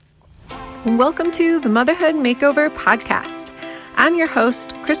Welcome to the Motherhood Makeover Podcast. I'm your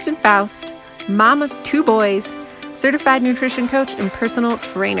host, Kristen Faust, mom of 2 boys, certified nutrition coach, and personal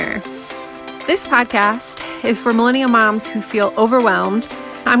trainer. This podcast is for millennial moms who feel overwhelmed.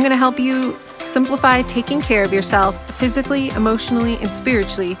 I'm going to help you simplify taking care of yourself physically, emotionally, and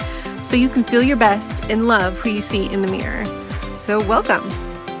spiritually so you can feel your best and love who you see in the mirror. So welcome.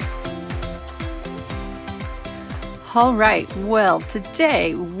 All right, well,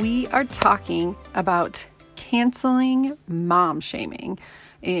 today we are talking about canceling mom shaming.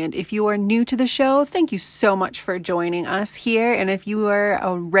 And if you are new to the show, thank you so much for joining us here. And if you are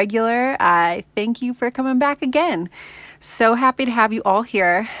a regular, I thank you for coming back again. So happy to have you all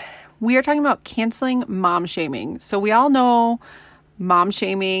here. We are talking about canceling mom shaming. So we all know mom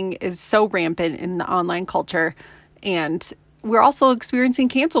shaming is so rampant in the online culture. And we're also experiencing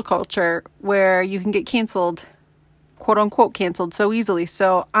cancel culture where you can get canceled, quote unquote canceled so easily.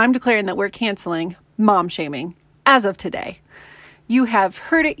 So I'm declaring that we're canceling mom shaming as of today. You have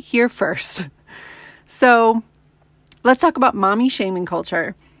heard it here first. So let's talk about mommy shaming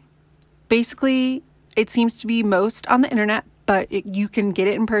culture. Basically, it seems to be most on the internet, but you can get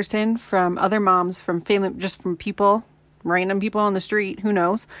it in person from other moms, from family, just from people, random people on the street, who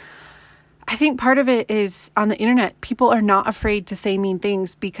knows. I think part of it is on the internet, people are not afraid to say mean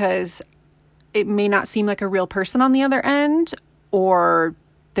things because it may not seem like a real person on the other end, or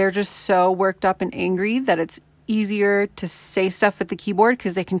they're just so worked up and angry that it's easier to say stuff at the keyboard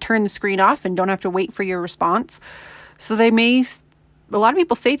because they can turn the screen off and don't have to wait for your response. So a lot of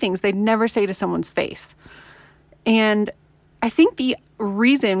people say things they'd never say to someone's face. And I think the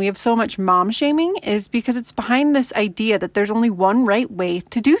reason we have so much mom shaming is because it's behind this idea that there's only one right way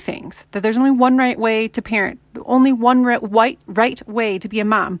to do things, that there's only one right way to parent, only one right way to be a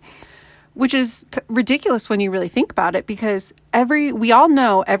mom. Which is ridiculous when you really think about it, because we all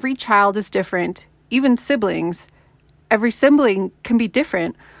know every child is different, even siblings. Every sibling can be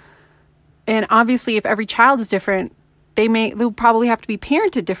different. And obviously, if every child is different, they'll probably have to be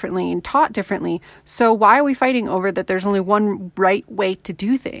parented differently and taught differently. So why are we fighting over that there's only one right way to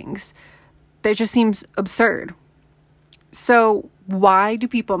do things? That just seems absurd. So why do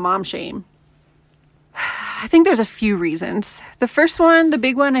people mom shame? I think there's a few reasons. The first one, the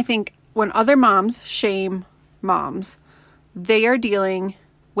big one, I think, when other moms shame moms, they are dealing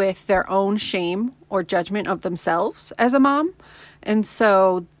with their own shame or judgment of themselves as a mom. And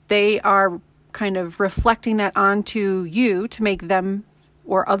so they are kind of reflecting that onto you to make them,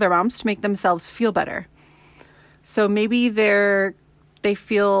 or other moms, to make themselves feel better. So maybe they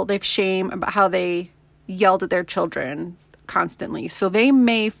feel they've shame about how they yelled at their children constantly. So they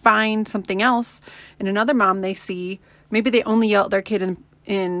may find something else in another mom they see. Maybe they only yell at their kid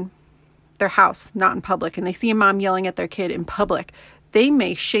in their house, not in public, and they see a mom yelling at their kid in public. They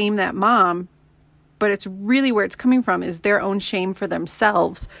may shame that mom, but it's really where it's coming from is their own shame for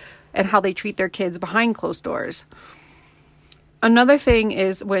themselves and how they treat their kids behind closed doors. Another thing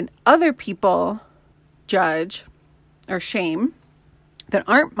is when other people judge or shame that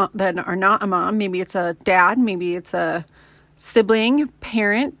are not a mom. Maybe it's a dad, maybe it's a sibling,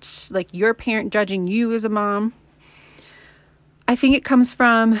 parent, like your parent judging you as a mom. I think it comes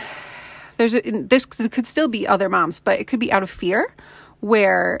from this could still be other moms, but it could be out of fear,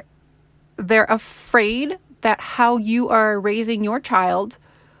 where they're afraid that how you are raising your child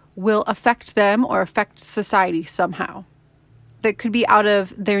will affect them or affect society somehow. That could be out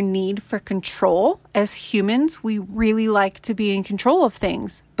of their need for control. As humans, we really like to be in control of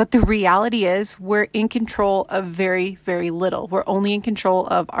things, but the reality is we're in control of very, very little. We're only in control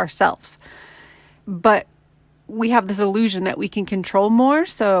of ourselves. But we have this illusion that we can control more,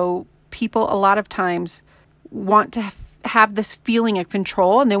 so people a lot of times want to have this feeling of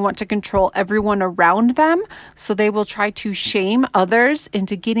control, and they want to control everyone around them. So they will try to shame others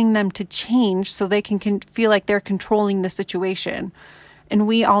into getting them to change so they can feel like they're controlling the situation. And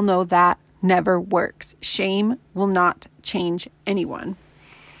we all know that never works. Shame will not change anyone.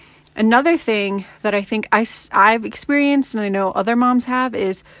 Another thing that I think I've experienced, and I know other moms have,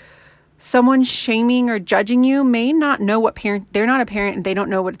 is someone shaming or judging you may not know they're not a parent, and they don't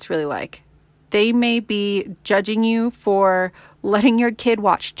know what it's really like. They may be judging you for letting your kid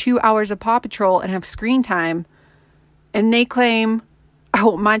watch 2 hours of Paw Patrol and have screen time, and they claim,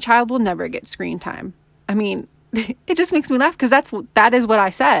 oh, my child will never get screen time. I mean, it just makes me laugh because that is what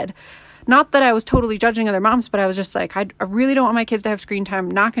I said. Not that I was totally judging other moms, but I was just like, I really don't want my kids to have screen time.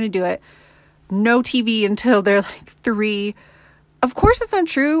 I'm not going to do it. No TV until they're like 3. Of course it's not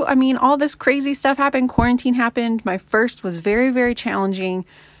true. I mean, all this crazy stuff happened. Quarantine happened. My first was very, very challenging.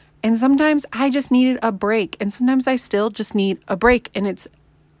 And sometimes I just needed a break. And sometimes I still just need a break. And it's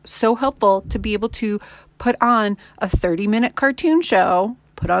so helpful to be able to put on a 30-minute cartoon show,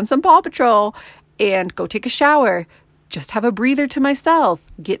 put on some Paw Patrol, and go take a shower. Just have a breather to myself,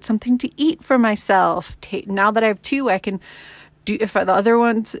 get something to eat for myself. Now that I have two, I can do, if the other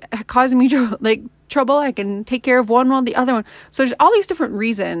one's causing me trouble, I can take care of one while the other one. So there's all these different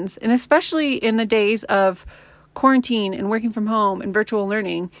reasons. And especially in the days of quarantine and working from home and virtual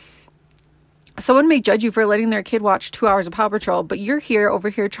learning, someone may judge you for letting their kid watch 2 hours of Paw Patrol, but you're over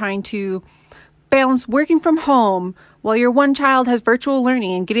here trying to balance working from home while your one child has virtual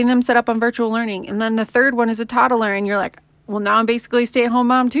learning and getting them set up on virtual learning. And then the third one is a toddler, and you're like, well, now I'm basically a stay-at-home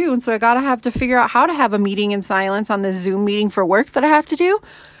mom too. And so I have to figure out how to have a meeting in silence on this Zoom meeting for work that I have to do.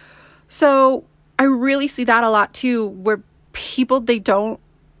 So I really see that a lot too, where people,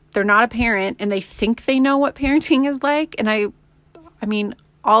 they're not a parent and they think they know what parenting is like. And I mean,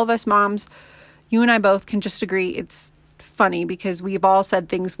 all of us moms, you and I both can just agree it's funny because we've all said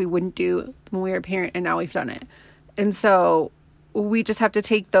things we wouldn't do when we were a parent and now we've done it. And so we just have to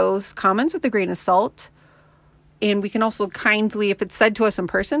take those comments with a grain of salt. And we can also kindly, if it's said to us in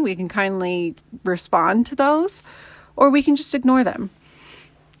person, we can kindly respond to those, or we can just ignore them.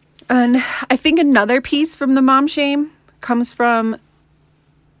 And I think another piece from the mom shame comes from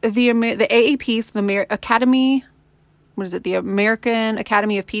the AAP, so the Academy, the American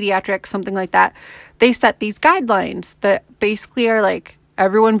Academy of Pediatrics, something like that. They set these guidelines that basically are like,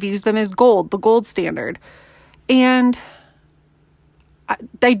 everyone views them as gold, the gold standard. And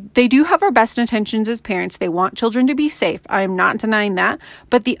they do have our best intentions as parents. They want children to be safe. I'm not denying that.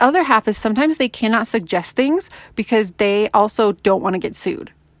 But the other half is sometimes they cannot suggest things because they also don't want to get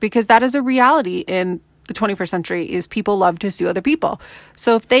sued. Because that is a reality in the 21st century, is people love to sue other people.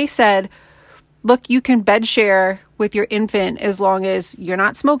 So if they said, look, you can bed share with your infant as long as you're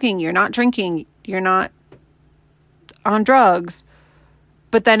not smoking, you're not drinking, you're not on drugs.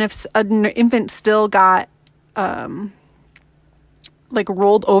 But then if an infant still got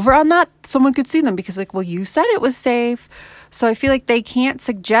rolled over on that, someone could sue them because well, you said it was safe. So I feel like they can't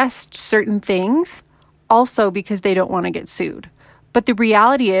suggest certain things also because they don't want to get sued. But the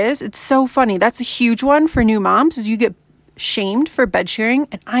reality is, it's so funny. That's a huge one for new moms, is you get shamed for bed sharing.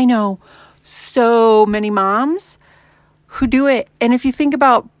 And I know so many moms who do it. And if you think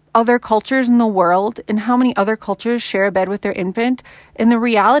about other cultures in the world and how many other cultures share a bed with their infant, and the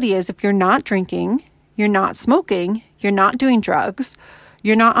reality is, if you're not drinking, you're not smoking, you're not doing drugs,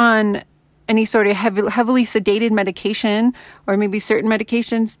 you're not on any sort of heavily sedated medication or maybe certain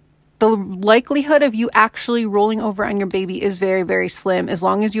medications, the likelihood of you actually rolling over on your baby is very, very slim. As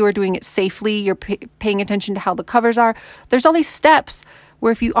long as you are doing it safely, you're paying attention to how the covers are. There's all these steps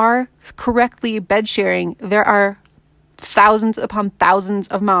where if you are correctly bed sharing, there are thousands upon thousands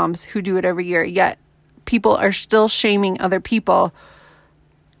of moms who do it every year, yet people are still shaming other people.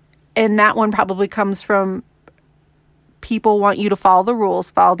 And that one probably comes from people want you to follow the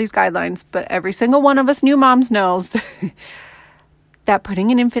rules, follow these guidelines, but every single one of us new moms knows that putting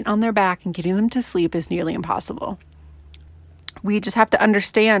an infant on their back and getting them to sleep is nearly impossible. We just have to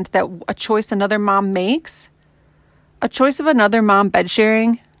understand that a choice another mom makes, a choice of another mom bed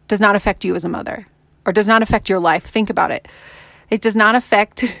sharing, does not affect you as a mother, or does not affect your life. Think about it. It does not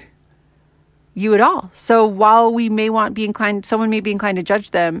affect you at all. So while someone may be inclined to judge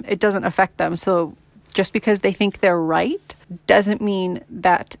them, it doesn't affect them. So just because they think they're right doesn't mean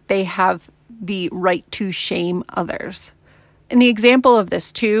that they have the right to shame others. And the example of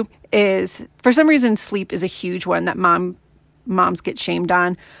this too is, for some reason, sleep is a huge one that moms get shamed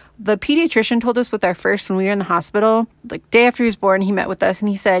on. The pediatrician told us with our first, when we were in the hospital, day after he was born, he met with us and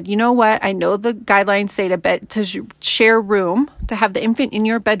he said, you know what? I know the guidelines say to share room, to have the infant in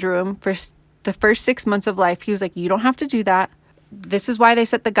your bedroom for the first 6 months of life. He was like, you don't have to do that. This is why they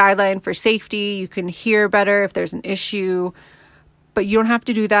set the guideline for safety. You can hear better if there's an issue, but you don't have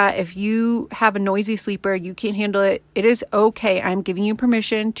to do that. If you have a noisy sleeper, you can't handle it, it is okay. I'm giving you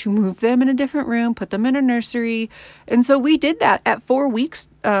permission to move them in a different room, put them in a nursery. And so we did that at 4 weeks.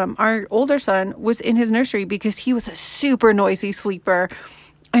 Our older son was in his nursery because he was a super noisy sleeper.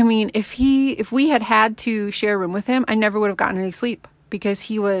 I mean, if we had to share a room with him, I never would have gotten any sleep because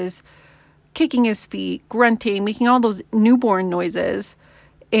he was kicking his feet, grunting, making all those newborn noises,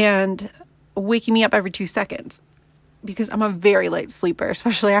 and waking me up every 2 seconds because I'm a very light sleeper,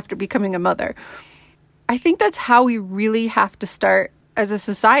 especially after becoming a mother. I think that's how we really have to start as a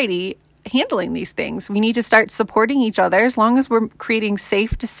society handling these things. We need to start supporting each other. As long as we're creating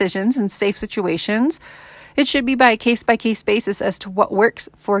safe decisions and safe situations, it should be by a case-by-case basis as to what works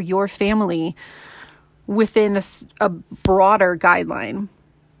for your family within a broader guideline.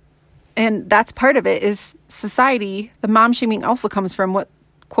 And that's part of it, is society. The mom shaming also comes from what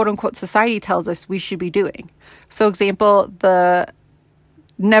quote unquote society tells us we should be doing. So example, the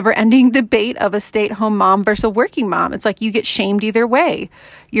never ending debate of a stay-at-home mom versus a working mom. It's like you get shamed either way.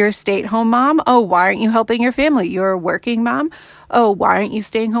 You're a stay-at-home mom. Oh, why aren't you helping your family? You're a working mom. Oh, why aren't you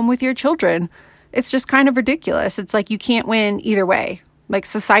staying home with your children? It's just kind of ridiculous. It's like you can't win either way. Like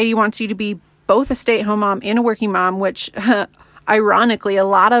society wants you to be both a stay-at-home mom and a working mom, which ironically a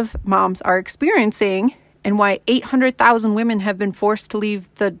lot of moms are experiencing, and why 800,000 women have been forced to leave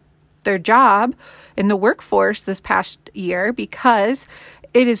their job in the workforce this past year because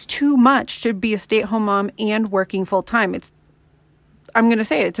it is too much to be a stay-at-home mom and working full-time. I'm going to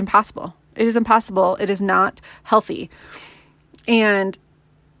say it, it's impossible. It is impossible. It is not healthy. And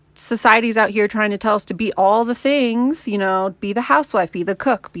society's out here trying to tell us to be all the things, be the housewife, be the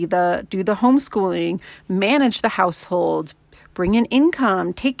cook, do the homeschooling, manage the household, bring in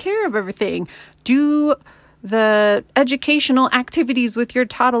income, take care of everything, do the educational activities with your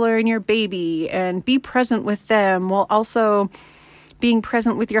toddler and your baby, and be present with them while also being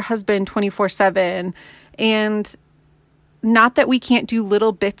present with your husband 24/7. And not that we can't do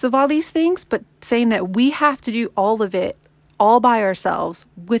little bits of all these things, but saying that we have to do all of it all by ourselves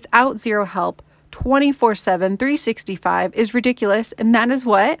without zero help 24/7, 365 is ridiculous. And that is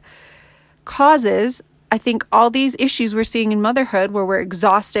what causes, I think, all these issues we're seeing in motherhood, where we're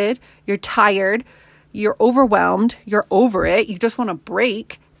exhausted, you're tired, you're overwhelmed, you're over it, you just want to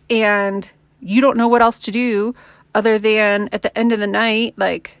break, and you don't know what else to do other than at the end of the night,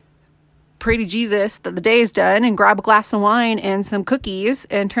 like, pray to Jesus that the day is done and grab a glass of wine and some cookies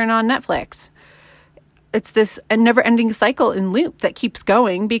and turn on Netflix. It's this never-ending cycle and loop that keeps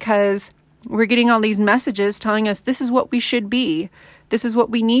going because we're getting all these messages telling us this is what we should be. This is what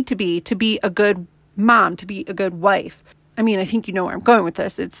we need to be a good mom, to be a good wife. I mean, I think you know where I'm going with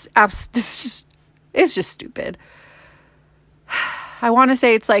this. It's just stupid. I want to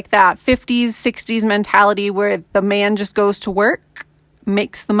say it's like that 50s, 60s mentality where the man just goes to work,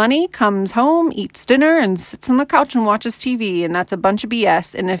 makes the money, comes home, eats dinner, and sits on the couch and watches TV. And that's a bunch of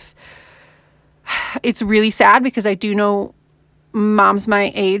BS. And if it's really sad, because I do know moms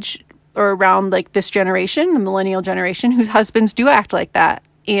my age or around like this generation, the millennial generation, whose husbands do act like that.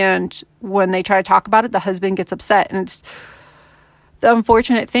 And when they try to talk about it, the husband gets upset. And the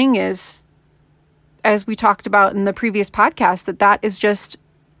unfortunate thing is, as we talked about in the previous podcast, that is just,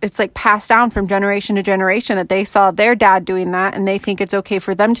 it's like passed down from generation to generation, that they saw their dad doing that and they think it's okay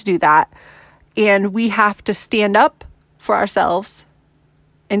for them to do that. And we have to stand up for ourselves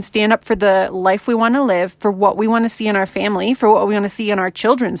and stand up for the life we want to live, for what we want to see in our family, for what we want to see in our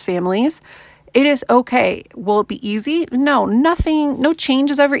children's families. It is okay. Will it be easy? No, no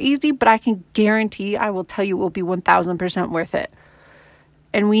change is ever easy, but I can guarantee, I will tell you, it will be 1000% worth it.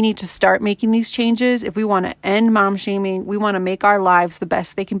 And we need to start making these changes if we want to end mom shaming. We want to make our lives the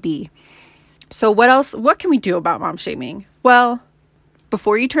best they can be. So what can we do about mom shaming? Well,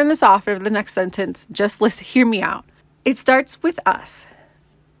 before you turn this off over the next sentence, just hear me out. It starts with us.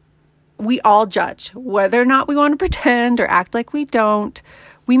 We all judge, whether or not we want to pretend or act like we don't.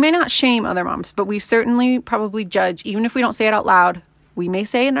 We may not shame other moms, but we certainly probably judge, even if we don't say it out loud. We may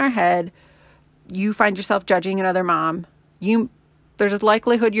say it in our head. You find yourself judging another mom. There's a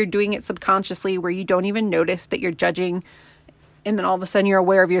likelihood you're doing it subconsciously where you don't even notice that you're judging, and then all of a sudden you're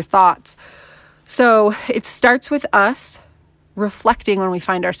aware of your thoughts. So it starts with us reflecting when we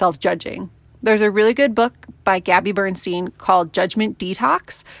find ourselves judging. There's a really good book by Gabby Bernstein called Judgment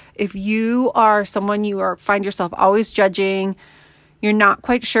Detox. If you are someone find yourself always judging, you're not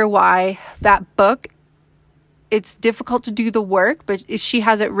quite sure why, that book, it's difficult to do the work, but she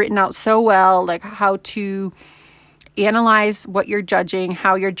has it written out so well, like how to analyze what you're judging,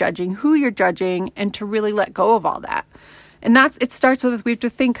 how you're judging, who you're judging, and to really let go of all that. And it starts with, we have to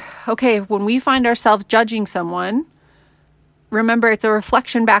think, okay, when we find ourselves judging someone, remember it's a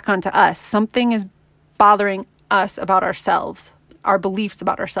reflection back onto us. Something is bothering us about ourselves, our beliefs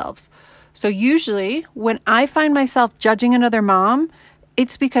about ourselves. So usually when I find myself judging another mom,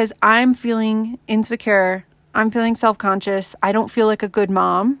 it's because I'm feeling insecure. I'm feeling self-conscious. I don't feel like a good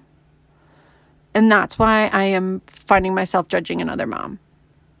mom. And that's why I am finding myself judging another mom.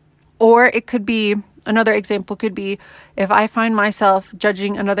 Or it could be, another example could be, if I find myself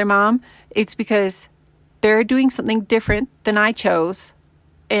judging another mom, it's because they're doing something different than I chose.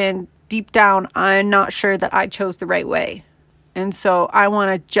 And deep down, I'm not sure that I chose the right way. And so I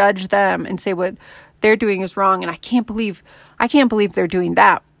want to judge them and say what they're doing is wrong. And I can't believe they're doing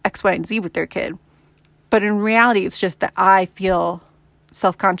that, X, Y, and Z with their kid. But in reality, it's just that I feel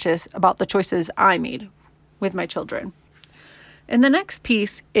self-conscious about the choices I made with my children. And the next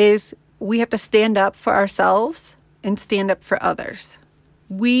piece is we have to stand up for ourselves and stand up for others.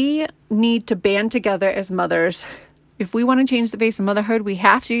 We need to band together as mothers. If we want to change the face of motherhood, we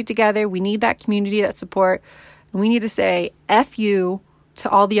have to do it together. We need that community, that support. And we need to say F you to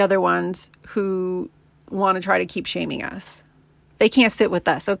all the other ones who want to try to keep shaming us. They can't sit with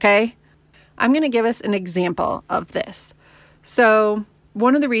us, okay? I'm going to give us an example of this. So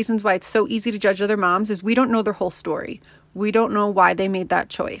one of the reasons why it's so easy to judge other moms is we don't know their whole story. We don't know why they made that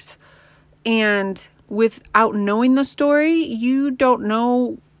choice. And without knowing the story, you don't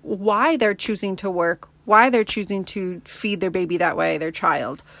know why they're choosing to work, why they're choosing to feed their baby that way, their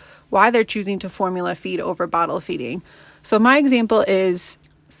child, why they're choosing to formula feed over bottle feeding. So my example is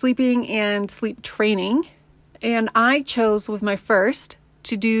sleeping and sleep training. And I chose with my first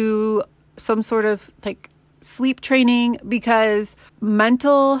to do some sort of like sleep training because my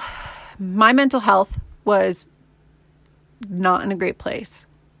mental health was not in a great place.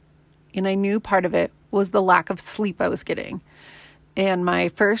 And I knew part of it was the lack of sleep I was getting. And my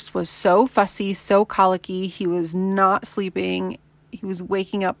first was so fussy, so colicky. He was not sleeping. He was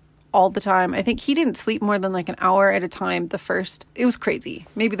waking up all the time. I think he didn't sleep more than like an hour at a time. It was crazy.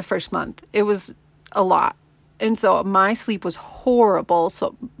 Maybe the first month. It was a lot. And so my sleep was horrible.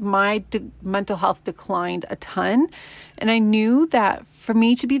 So my mental health declined a ton. And I knew that for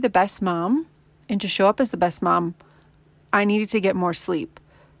me to be the best mom and to show up as the best mom, I needed to get more sleep.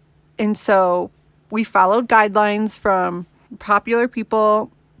 And so we followed guidelines from popular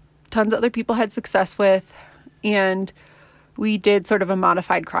people, tons of other people had success with, and we did sort of a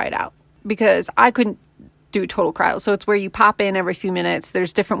modified cry it out because I couldn't do total cryo. So it's where you pop in every few minutes.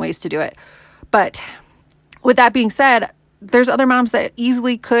 There's different ways to do it. But with that being said, there's other moms that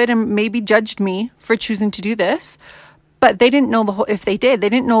easily could and maybe judged me for choosing to do this, but they didn't know they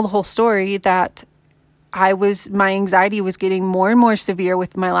didn't know the whole story that my anxiety was getting more and more severe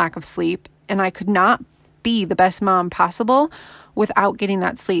with my lack of sleep, and I could not be the best mom possible without getting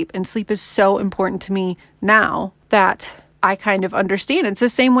that sleep. And sleep is so important to me now that I kind of understand. It's the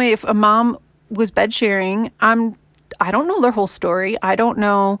same way if a mom was bed sharing, I don't know their whole story. I don't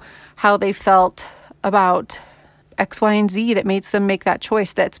know how they felt about X, Y, and Z that makes them make that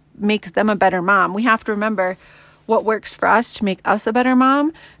choice that makes them a better mom. We have to remember what works for us to make us a better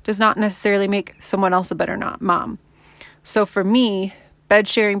mom does not necessarily make someone else a better mom. So for me, bed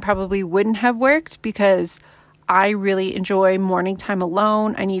sharing probably wouldn't have worked because I really enjoy morning time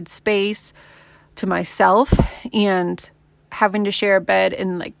alone. I need space to myself, and having to share a bed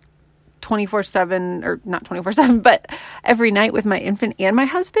in like 24/7, or not 24/7, but every night with my infant and my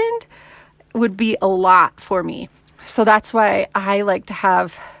husband would be a lot for me. So that's why I like to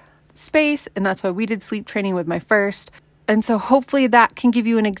have space, and that's why we did sleep training with my first. And so hopefully that can give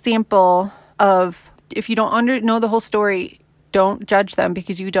you an example of, if you don't know the whole story, don't judge them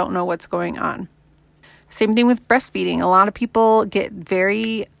because you don't know what's going on. Same thing with breastfeeding. A lot of people get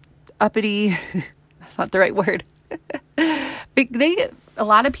very uppity. That's not the right word. A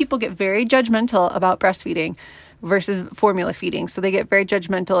lot of people get very judgmental about breastfeeding versus formula feeding. So they get very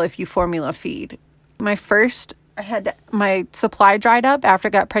judgmental if you formula feed. I had my supply dried up after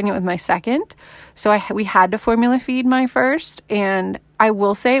I got pregnant with my second. So we had to formula feed my first. And I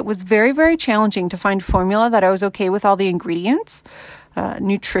will say it was very, very challenging to find formula that I was okay with all the ingredients,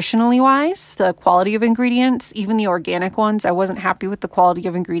 nutritionally wise, the quality of ingredients, even the organic ones. I wasn't happy with the quality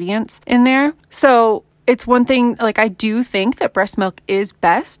of ingredients in there. So it's one thing, like I do think that breast milk is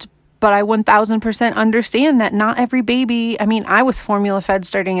best, but I 1000% understand that not every baby, I was formula fed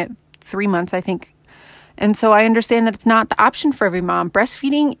starting at 3 months, I think. And so I understand that it's not the option for every mom.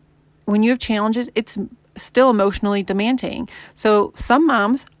 Breastfeeding, when you have challenges, it's still emotionally demanding. So some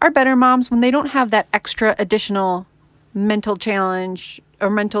moms are better moms when they don't have that extra additional mental challenge or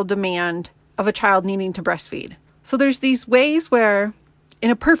mental demand of a child needing to breastfeed. So there's these ways where in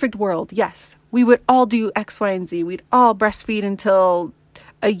a perfect world, yes, we would all do X, Y, and Z. We'd all breastfeed until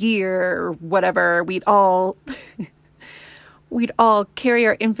a year or whatever. We'd all carry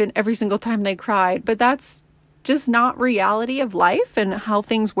our infant every single time they cried. But that's just not reality of life and how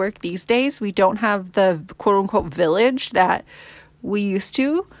things work these days. We don't have the quote unquote village that we used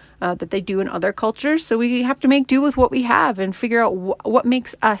to, that they do in other cultures. So we have to make do with what we have and figure out what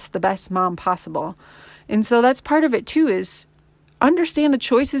makes us the best mom possible. And so that's part of it too, is understand the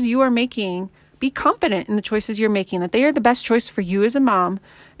choices you are making. Be confident in the choices you're making, that they are the best choice for you as a mom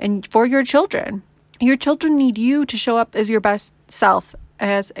and for your children. Your children need you to show up as your best self,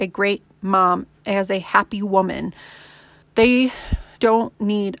 as a great mom, as a happy woman. They don't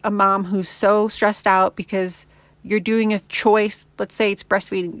need a mom who's so stressed out because you're doing a choice. Let's say it's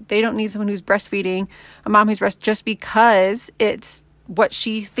breastfeeding. They don't need someone who's breastfeeding, a mom who's just because it's what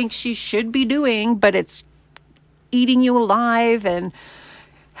she thinks she should be doing, but it's eating you alive and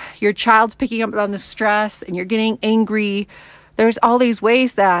your child's picking up on the stress and you're getting angry. There's all these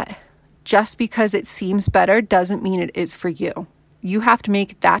ways that just because it seems better doesn't mean it is for you. You have to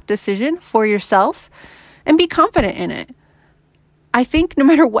make that decision for yourself and be confident in it. I think no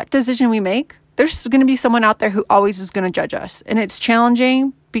matter what decision we make, there's going to be someone out there who always is going to judge us. And it's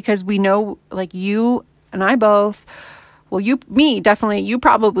challenging because we know, like you and I both, definitely, you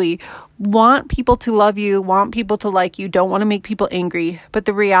probably want people to love you, want people to like you, don't want to make people angry. But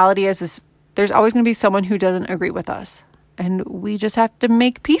the reality is there's always going to be someone who doesn't agree with us. And we just have to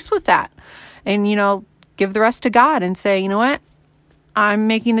make peace with that and, give the rest to God and say, you know what? I'm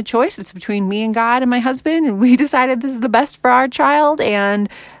making the choice. It's between me and God and my husband. And we decided this is the best for our child and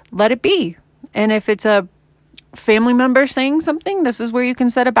let it be. And if it's a family member saying something, this is where you can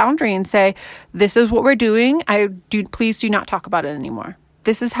set a boundary and say, this is what we're doing. Please do not talk about it anymore.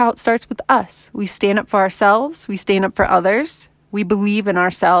 This is how it starts with us. We stand up for ourselves. We stand up for others. We believe in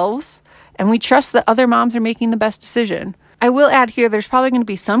ourselves and we trust that other moms are making the best decision. I will add here, there's probably going to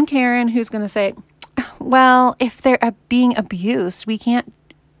be some Karen who's going to say, well, if they're being abused,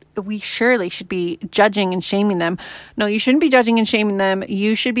 we surely should be judging and shaming them. No, you shouldn't be judging and shaming them.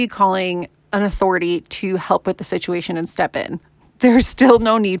 You should be calling an authority to help with the situation and step in. There's still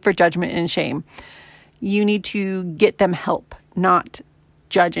no need for judgment and shame. You need to get them help, not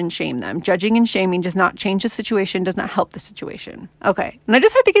judge and shame them. Judging and shaming does not change the situation, does not help the situation. Okay. And I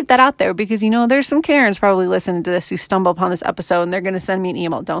just had to get that out there because, there's some Karens probably listening to this who stumble upon this episode and they're going to send me an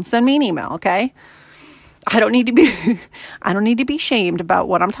email. Don't send me an email. Okay. I don't need to be shamed about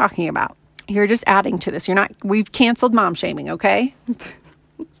what I'm talking about. You're just adding to this. We've canceled mom shaming. Okay.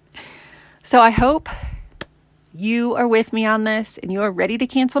 So I hope you are with me on this and you are ready to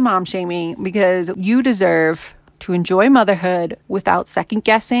cancel mom shaming because you deserve to enjoy motherhood without second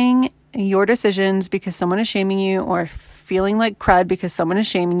guessing your decisions because someone is shaming you or feeling like crud because someone is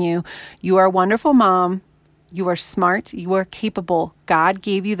shaming you. You are a wonderful mom. You are smart. You are capable. God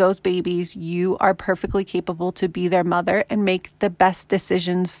gave you those babies. You are perfectly capable to be their mother and make the best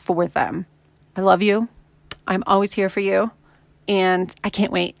decisions for them. I love you. I'm always here for you. And I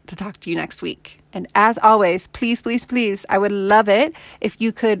can't wait to talk to you next week. And as always, please, please, please, I would love it if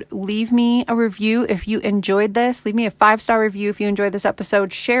you could leave me a review if you enjoyed this. Leave me a 5-star review if you enjoyed this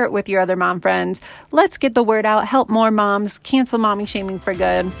episode. Share it with your other mom friends. Let's get the word out. Help more moms. Cancel mommy shaming for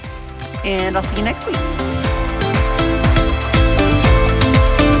good. And I'll see you next week.